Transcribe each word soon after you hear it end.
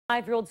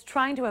5-year-old's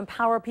trying to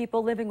empower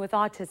people living with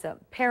autism,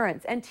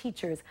 parents and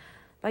teachers,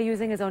 by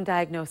using his own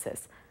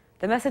diagnosis.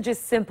 The message is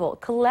simple.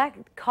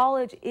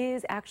 College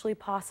is actually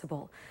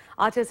possible.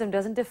 Autism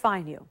doesn't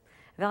define you.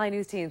 Valley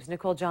News Team's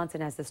Nicole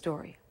Johnson has the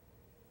story.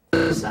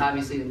 This is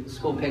obviously the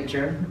school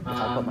picture. If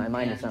I put my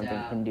mind to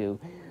something, can do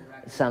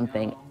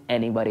something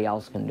anybody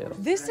else can do.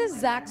 This is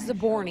Zach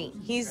Zaborny.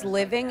 He's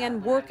living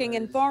and working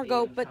in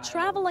Fargo, but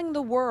traveling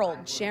the world,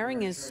 sharing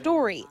his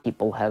story.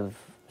 People have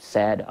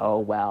said, oh,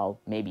 well,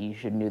 maybe you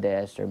shouldn't do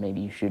this or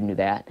maybe you shouldn't do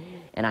that.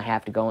 And I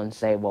have to go and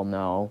say, well,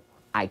 no,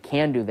 I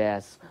can do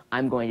this.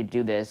 I'm going to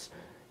do this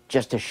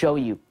just to show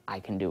you I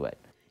can do it.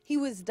 He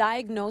was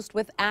diagnosed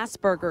with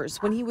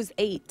Asperger's when he was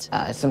 8.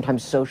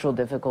 Sometimes social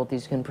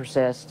difficulties can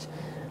persist.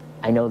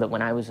 I know that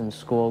when I was in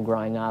school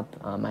growing up,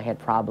 I had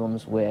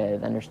problems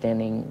with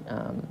understanding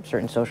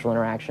certain social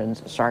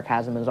interactions.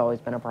 Sarcasm has always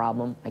been a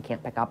problem. I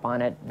can't pick up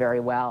on it very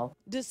well.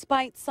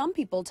 Despite some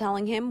people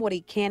telling him what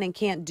he can and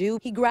can't do,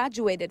 he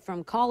graduated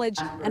from college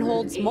and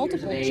holds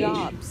multiple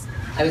jobs.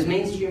 I was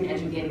mainstream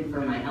educated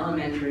for my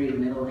elementary,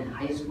 middle, and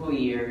high school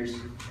years.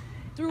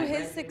 Through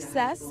his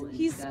success,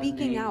 he's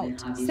speaking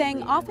out,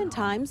 saying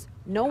oftentimes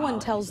no one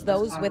tells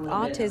those with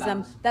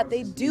autism that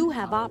they do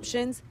have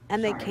options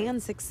and they can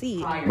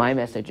succeed. My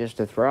message is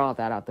to throw all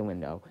that out the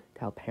window.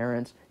 Tell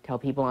parents, tell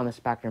people on the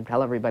spectrum,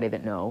 tell everybody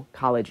that no,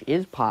 college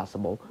is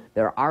possible.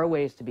 There are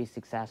ways to be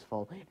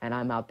successful, and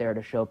I'm out there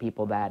to show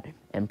people that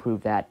and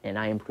prove that, and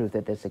I am proof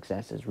that this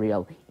success is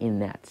real in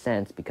that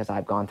sense because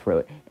I've gone through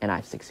it and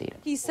I've succeeded.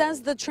 He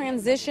says the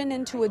transition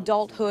into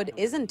adulthood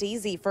isn't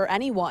easy for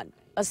anyone,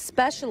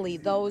 especially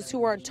those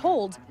who are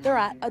told they're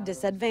at a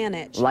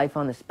disadvantage. Life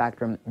on the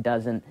spectrum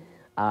doesn't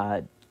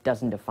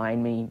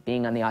define me.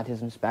 Being on the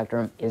autism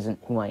spectrum isn't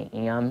who I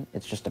am.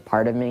 It's just a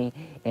part of me,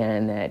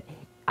 and that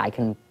I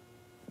can,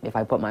 if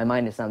I put my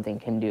mind to something,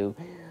 can do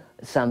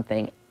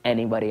something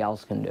anybody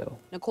else can do.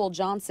 Nicole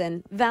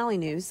Johnson, Valley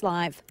News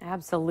Live.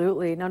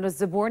 Absolutely. Now,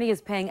 Zaborny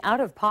is paying out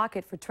of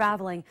pocket for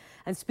traveling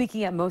and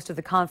speaking at most of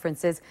the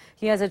conferences.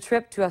 He has a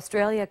trip to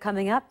Australia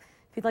coming up.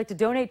 If you'd like to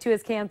donate to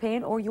his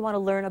campaign or you want to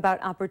learn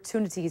about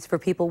opportunities for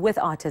people with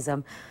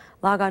autism,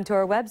 log on to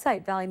our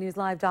website,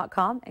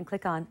 valleynewslive.com, and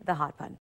click on the Hot button.